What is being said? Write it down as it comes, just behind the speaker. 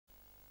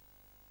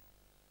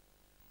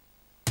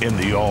in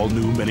the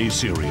all-new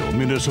mini-cereal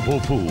municipal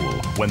pool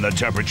when the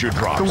temperature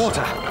drops. The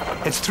water,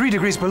 it's 3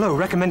 degrees below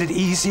recommended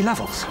EEC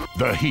levels.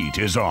 The heat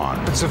is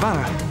on. But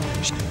Savannah,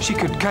 she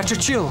could catch a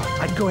chill.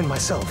 I'd go in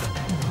myself.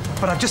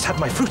 But I've just had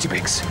my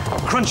Frutibix.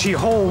 Crunchy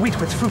whole wheat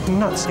with fruit and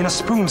nuts in a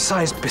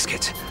spoon-sized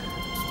biscuit.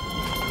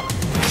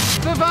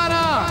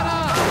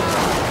 Savannah!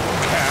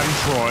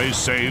 Can Troy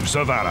save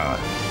Savannah?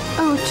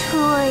 Oh,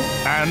 Troy.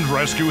 And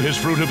rescue his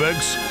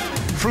Frutibix?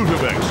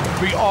 Frutibix,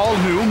 the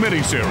all-new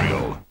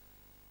mini-cereal.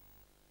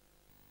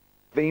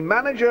 The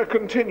manager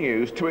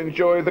continues to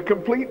enjoy the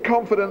complete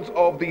confidence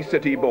of the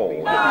City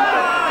Ball.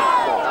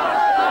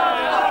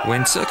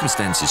 When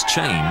circumstances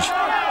change,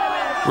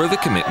 Rover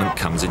commitment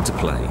comes into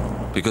play,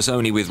 because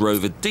only with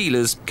Rover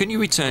dealers can you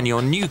return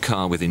your new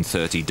car within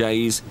 30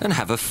 days and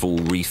have a full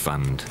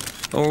refund.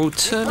 Or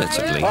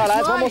alternatively, All right,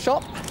 lads, one more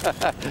shot.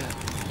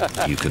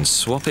 you can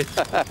swap it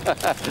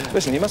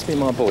Listen, you must be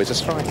my boys. A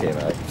strike here,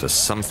 mate. for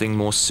something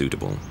more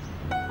suitable.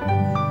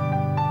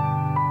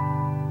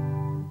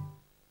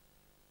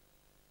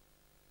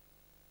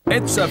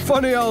 It's a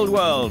Funny Old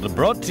World,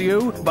 brought to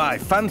you by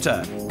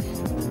Fanta.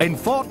 In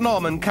Fort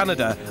Norman,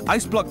 Canada,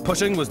 ice block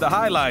pushing was the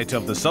highlight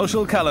of the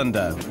social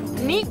calendar.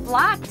 Neat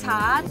black,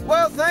 Todd.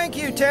 Well, thank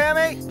you,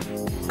 Tammy.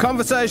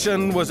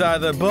 Conversation was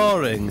either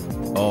boring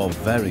or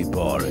very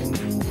boring.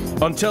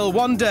 Until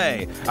one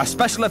day, a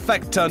special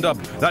effect turned up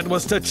that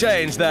was to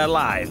change their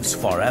lives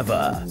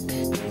forever.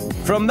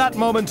 From that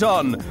moment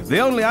on, the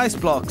only ice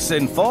blocks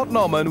in Fort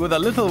Norman were the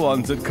little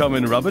ones that come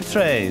in rubber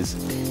trays.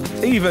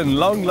 Even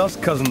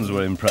long-lost cousins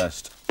were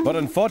impressed. But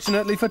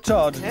unfortunately for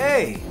Todd...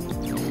 Hey!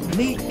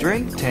 Neat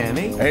drink,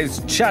 Tammy. His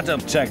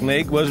chat-up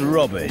technique was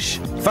rubbish.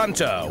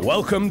 Fanta,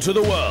 welcome to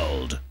the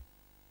world.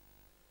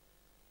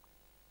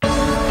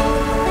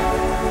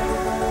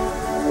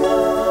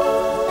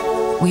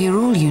 We are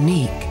all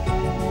unique,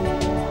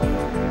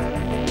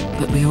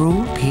 but we are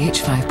all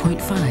pH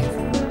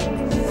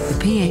 5.5, the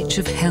pH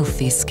of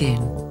healthy skin.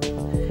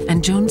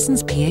 And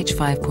Johnson's pH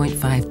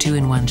 5.5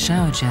 2-in-1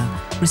 shower gel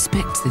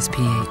respects this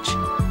pH.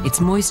 Its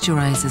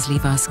moisturizers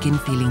leave our skin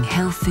feeling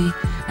healthy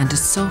and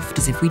as soft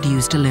as if we'd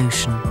used a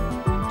lotion.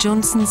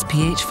 Johnson's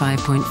pH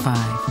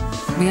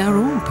 5.5. We are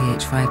all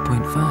pH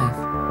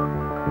 5.5.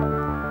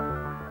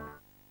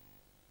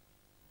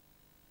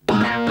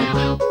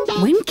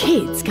 When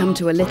kids come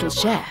to a little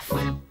chef,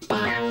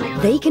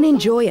 they can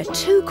enjoy a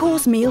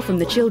 2-course meal from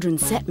the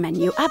children's set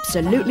menu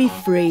absolutely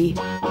free.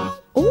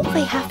 All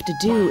they have to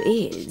do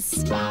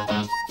is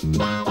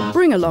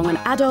bring along an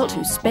adult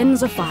who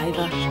spends a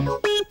 £5.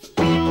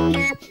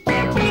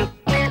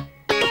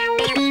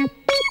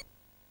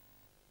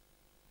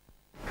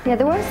 Yeah,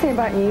 the worst thing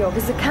about New York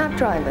is the cab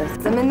drivers.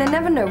 I mean, they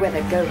never know where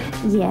they're going.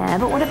 Yeah,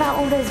 but what about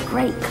all those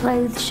great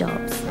clothes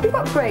shops? We've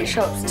got great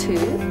shops too.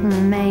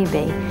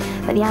 Maybe.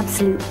 But the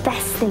absolute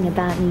best thing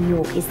about New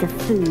York is the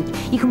food.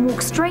 You can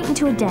walk straight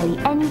into a deli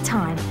any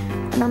time,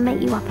 and they'll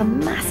make you up a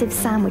massive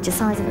sandwich the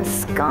size of a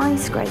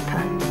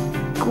skyscraper.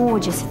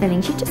 Gorgeous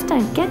fillings you just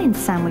don't get in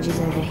sandwiches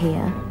over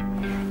here.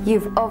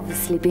 You've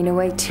obviously been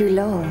away too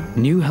long.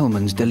 New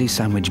Hellmann's Deli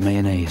Sandwich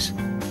Mayonnaise.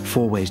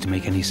 4 ways to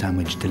make any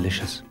sandwich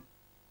delicious.